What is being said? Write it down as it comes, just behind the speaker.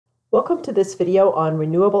Welcome to this video on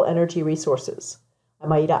renewable energy resources.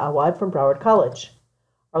 I'm Aida Awad from Broward College.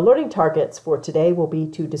 Our learning targets for today will be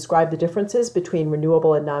to describe the differences between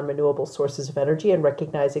renewable and non-renewable sources of energy and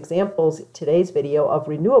recognize examples in today's video of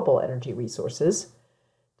renewable energy resources,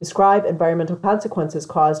 describe environmental consequences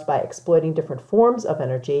caused by exploiting different forms of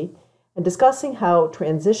energy, and discussing how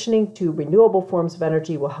transitioning to renewable forms of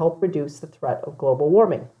energy will help reduce the threat of global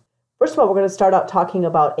warming. First of all, we're going to start out talking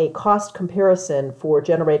about a cost comparison for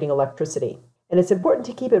generating electricity. And it's important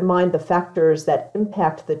to keep in mind the factors that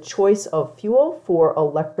impact the choice of fuel for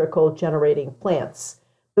electrical generating plants.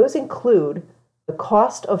 Those include the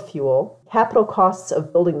cost of fuel, capital costs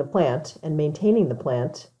of building the plant and maintaining the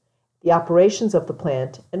plant, the operations of the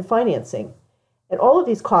plant, and financing. And all of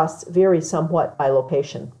these costs vary somewhat by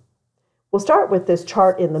location. We'll start with this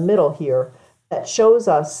chart in the middle here that shows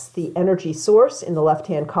us the energy source in the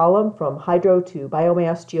left-hand column from hydro to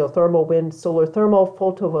biomass, geothermal, wind, solar thermal,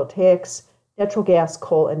 photovoltaics, natural gas,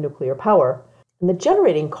 coal, and nuclear power. And the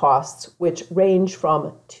generating costs, which range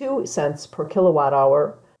from 2 cents per kilowatt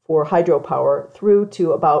hour for hydropower through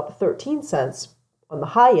to about 13 cents on the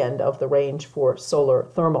high end of the range for solar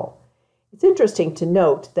thermal. It's interesting to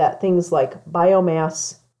note that things like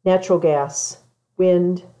biomass, natural gas,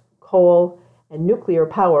 wind, coal, and nuclear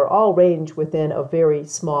power all range within a very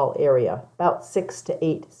small area, about 6 to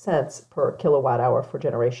 8 cents per kilowatt hour for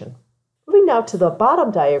generation. Moving now to the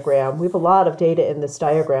bottom diagram, we have a lot of data in this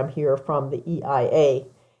diagram here from the EIA.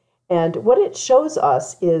 And what it shows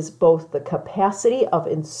us is both the capacity of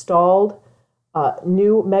installed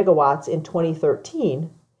new megawatts in 2013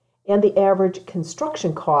 and the average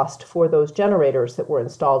construction cost for those generators that were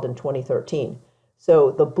installed in 2013.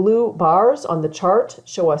 So the blue bars on the chart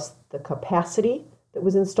show us the capacity that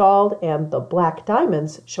was installed, and the black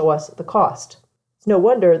diamonds show us the cost. It's no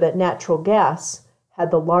wonder that natural gas had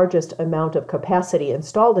the largest amount of capacity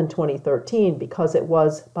installed in 2013 because it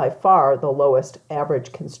was by far the lowest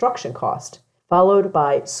average construction cost, followed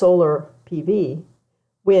by solar PV,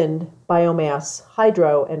 wind, biomass,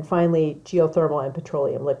 hydro, and finally geothermal and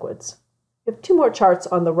petroleum liquids. We have two more charts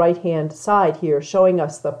on the right-hand side here showing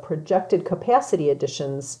us the projected capacity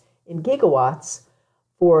additions in gigawatts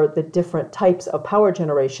for the different types of power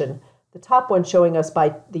generation. The top one showing us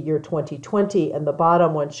by the year 2020 and the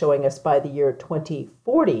bottom one showing us by the year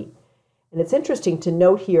 2040. And it's interesting to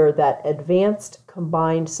note here that advanced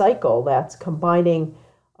combined cycle, that's combining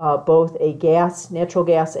both a natural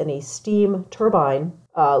gas, and a steam turbine,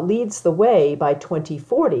 leads the way by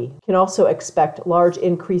 2040. Can also expect large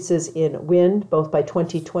increases in wind both by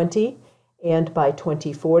 2020 and by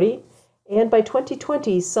 2040. And by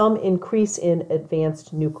 2020, some increase in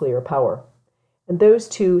advanced nuclear power. And those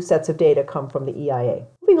two sets of data come from the EIA.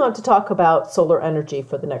 Moving on to talk about solar energy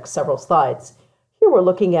for the next several slides. Here we're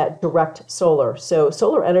looking at direct solar. So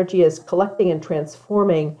solar energy is collecting and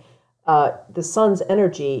transforming the sun's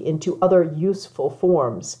energy into other useful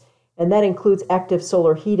forms. And that includes active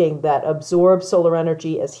solar heating that absorbs solar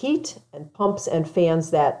energy as heat and pumps and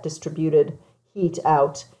fans that distributed heat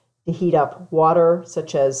out to heat up water,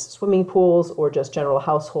 such as swimming pools or just general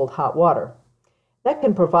household hot water. That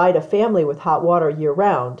can provide a family with hot water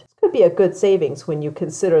year-round. This could be a good savings when you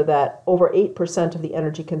consider that over 8% of the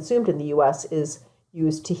energy consumed in the U.S. is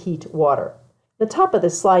used to heat water. At the top of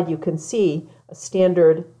this slide, you can see a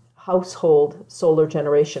standard household solar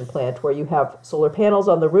generation plant where you have solar panels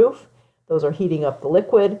on the roof. Those are heating up the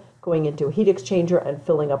liquid, going into a heat exchanger, and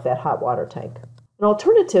filling up that hot water tank. An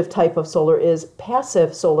alternative type of solar is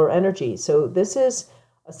passive solar energy. So this is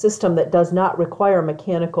a system that does not require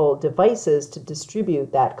mechanical devices to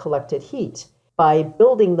distribute that collected heat. By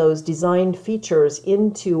building those designed features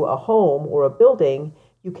into a home or a building,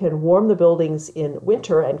 you can warm the buildings in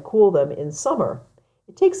winter and cool them in summer.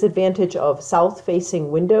 It takes advantage of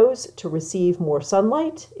south-facing windows to receive more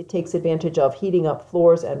sunlight. It takes advantage of heating up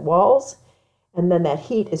floors and walls, and then that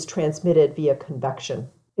heat is transmitted via convection.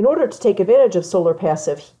 In order to take advantage of solar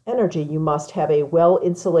passive energy, you must have a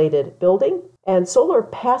well-insulated building, and solar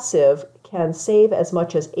passive can save as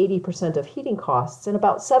much as 80% of heating costs, and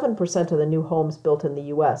about 7% of the new homes built in the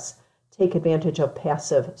U.S. take advantage of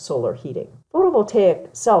passive solar heating.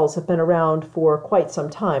 Photovoltaic cells have been around for quite some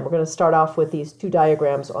time. We're going to start off with these two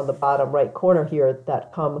diagrams on the bottom right corner here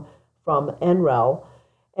that come from NREL.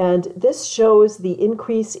 And this shows the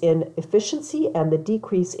increase in efficiency and the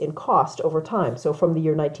decrease in cost over time. So from the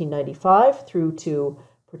year 1995 through to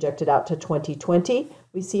projected out to 2020,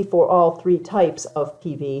 we see for all three types of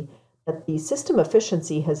PV that the system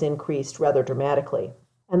efficiency has increased rather dramatically.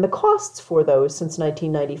 And the costs for those since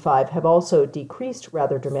 1995 have also decreased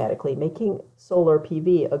rather dramatically, making solar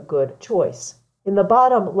PV a good choice. In the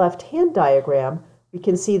bottom left-hand diagram, we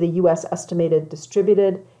can see the U.S. estimated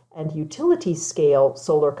distributed and utility scale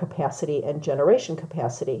solar capacity and generation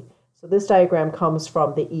capacity. So this diagram comes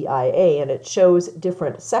from the EIA, and it shows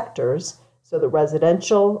different sectors. So the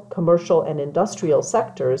residential, commercial, and industrial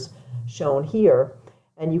sectors shown here.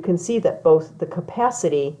 And you can see that both the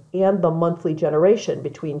capacity and the monthly generation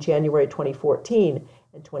between January 2014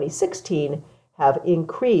 and 2016 have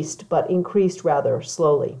increased, but increased rather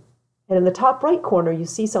slowly. And in the top right corner, you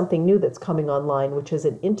see something new that's coming online, which is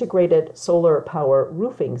an integrated solar power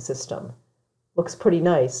roofing system. Looks pretty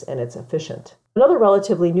nice, and it's efficient. Another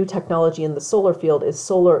relatively new technology in the solar field is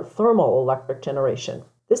solar thermal electric generation.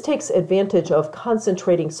 This takes advantage of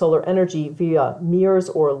concentrating solar energy via mirrors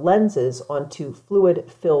or lenses onto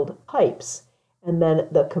fluid-filled pipes, and then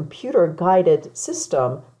the computer-guided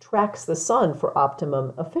system tracks the sun for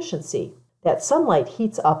optimum efficiency. That sunlight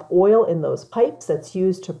heats up oil in those pipes that's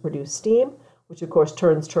used to produce steam, which of course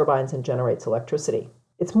turns turbines and generates electricity.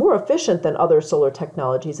 It's more efficient than other solar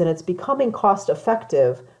technologies, and it's becoming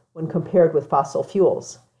cost-effective when compared with fossil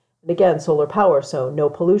fuels. And again, solar power, so no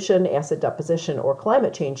pollution, acid deposition, or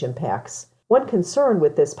climate change impacts. One concern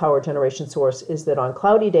with this power generation source is that on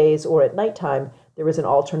cloudy days or at nighttime, there is an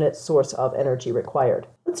alternate source of energy required.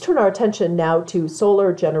 Let's turn our attention now to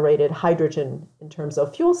solar-generated hydrogen in terms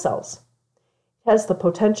of fuel cells. It has the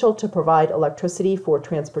potential to provide electricity for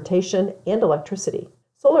transportation and electricity.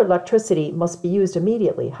 Solar electricity must be used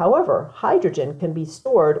immediately. However, hydrogen can be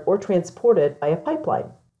stored or transported by a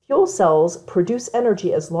pipeline. Fuel cells produce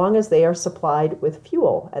energy as long as they are supplied with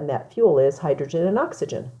fuel, and that fuel is hydrogen and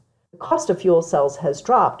oxygen. The cost of fuel cells has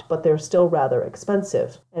dropped, but they're still rather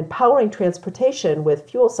expensive. And powering transportation with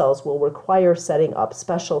fuel cells will require setting up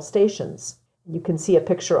special stations. You can see a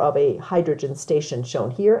picture of a hydrogen station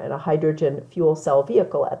shown here and a hydrogen fuel cell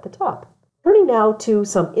vehicle at the top. Turning now to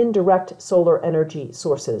some indirect solar energy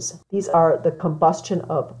sources. These are the combustion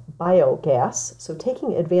of biogas, so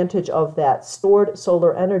taking advantage of that stored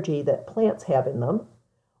solar energy that plants have in them,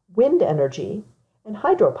 wind energy, and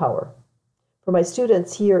hydropower. For my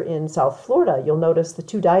students here in South Florida, you'll notice the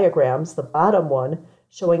two diagrams, the bottom one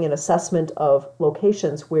showing an assessment of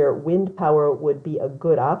locations where wind power would be a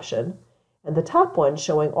good option, and the top one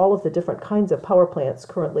showing all of the different kinds of power plants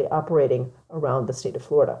currently operating around the state of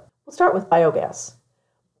Florida. We'll start with biogas.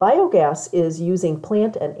 Biogas is using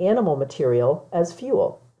plant and animal material as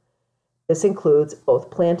fuel. This includes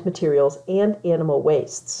both plant materials and animal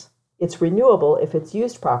wastes. It's renewable if it's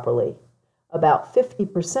used properly. About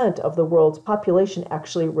 50% of the world's population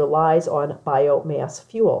actually relies on biomass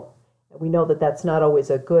fuel. And we know that that's not always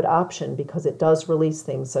a good option because it does release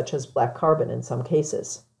things such as black carbon in some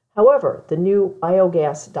cases. However, the new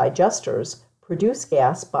biogas digesters produce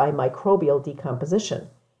gas by microbial decomposition,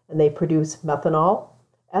 and they produce methanol,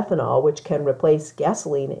 ethanol, which can replace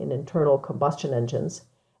gasoline in internal combustion engines,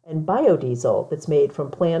 and biodiesel that's made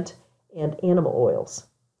from plant and animal oils.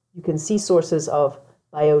 You can see sources of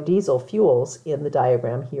biodiesel fuels in the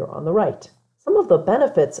diagram here on the right. Some of the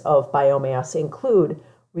benefits of biomass include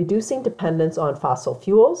reducing dependence on fossil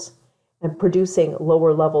fuels and producing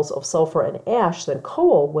lower levels of sulfur and ash than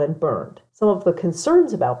coal when burned. Some of the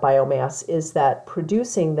concerns about biomass is that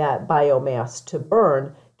producing that biomass to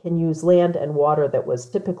burn can use land and water that was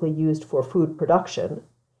typically used for food production,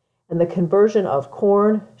 and the conversion of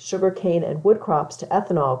corn, sugarcane, and wood crops to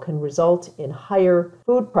ethanol can result in higher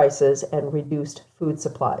food prices and reduced food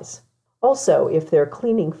supplies. Also, if they're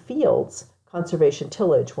cleaning fields, conservation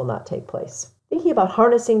tillage will not take place. Thinking about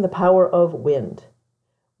harnessing the power of wind.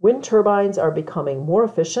 Wind turbines are becoming more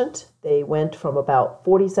efficient. They went from about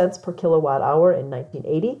 40 cents per kilowatt hour in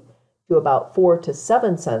 1980 to about 4 to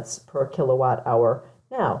 7 cents per kilowatt hour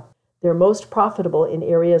now. They're most profitable in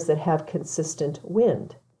areas that have consistent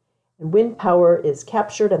wind. And wind power is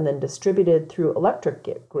captured and then distributed through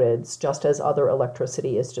electric grids, just as other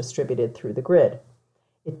electricity is distributed through the grid.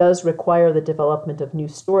 It does require the development of new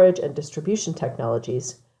storage and distribution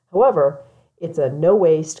technologies. However, it's a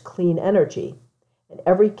no-waste, clean energy. And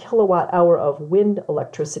every kilowatt hour of wind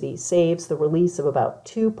electricity saves the release of about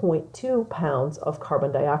 2.2 pounds of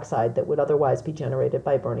carbon dioxide that would otherwise be generated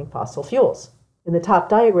by burning fossil fuels. In the top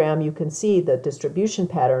diagram, you can see the distribution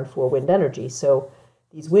pattern for wind energy. So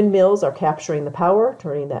these windmills are capturing the power,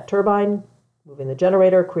 turning that turbine, moving the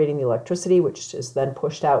generator, creating the electricity, which is then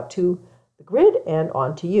pushed out to the grid and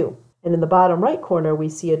onto you. And in the bottom right corner, we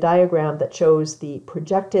see a diagram that shows the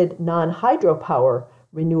projected non-hydropower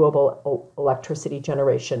renewable electricity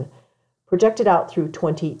generation projected out through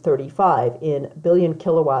 2035 in billion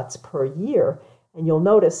kilowatts per year. And you'll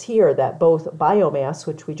notice here that both biomass,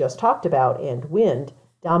 which we just talked about, and wind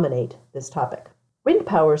dominate this topic. Wind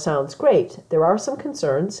power sounds great. There are some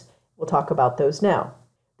concerns. We'll talk about those now.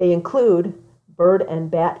 They include bird and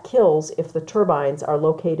bat kills if the turbines are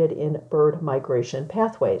located in bird migration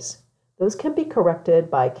pathways. Those can be corrected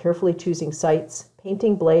by carefully choosing sites,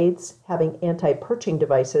 painting blades, having anti-perching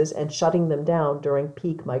devices, and shutting them down during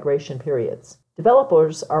peak migration periods.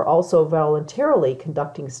 Developers are also voluntarily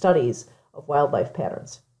conducting studies of wildlife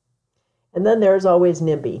patterns. And then there's always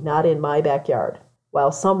NIMBY, not in my backyard.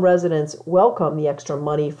 While some residents welcome the extra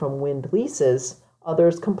money from wind leases,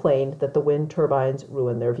 others complained that the wind turbines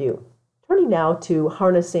ruin their view. Turning now to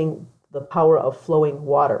harnessing the power of flowing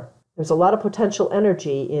water. There's a lot of potential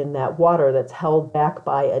energy in that water that's held back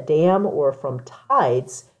by a dam or from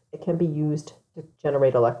tides that can be used to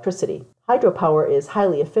generate electricity. Hydropower is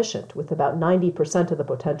highly efficient, with about 90% of the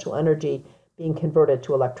potential energy being converted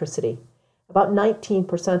to electricity. About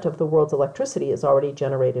 19% of the world's electricity is already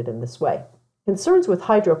generated in this way. Concerns with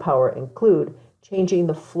hydropower include changing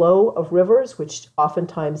the flow of rivers, which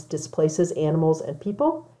oftentimes displaces animals and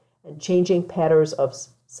people, and changing patterns of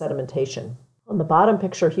sedimentation. On the bottom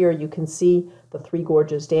picture here, you can see the Three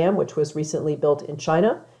Gorges Dam, which was recently built in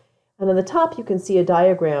China. And on the top, you can see a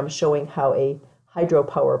diagram showing how a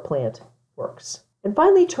hydropower plant works. And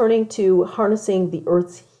finally, turning to harnessing the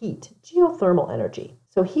Earth's heat, geothermal energy.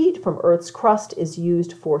 So heat from Earth's crust is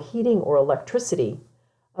used for heating or electricity.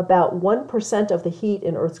 About 1% of the heat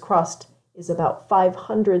in Earth's crust is about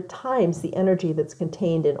 500 times the energy that's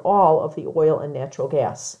contained in all of the oil and natural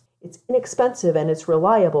gas. It's inexpensive and it's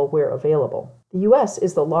reliable where available. The U.S.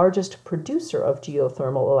 is the largest producer of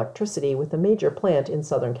geothermal electricity, with a major plant in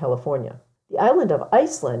Southern California. The island of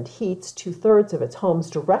Iceland heats 2/3 of its homes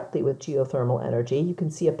directly with geothermal energy. You can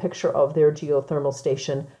see a picture of their geothermal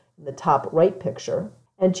station in the top right picture.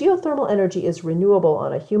 And geothermal energy is renewable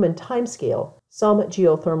on a human timescale. Some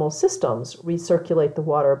geothermal systems recirculate the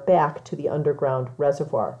water back to the underground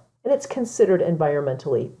reservoir, and it's considered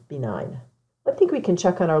environmentally benign. I think we can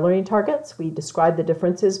check on our learning targets. We described the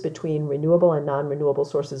differences between renewable and non-renewable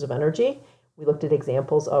sources of energy. We looked at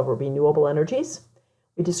examples of renewable energies.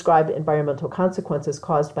 We described environmental consequences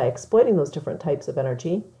caused by exploiting those different types of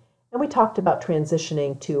energy. And we talked about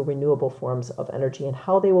transitioning to renewable forms of energy and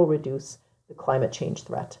how they will reduce the climate change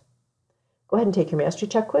threat. Go ahead and take your Mastery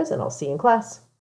Check quiz, and I'll see you in class.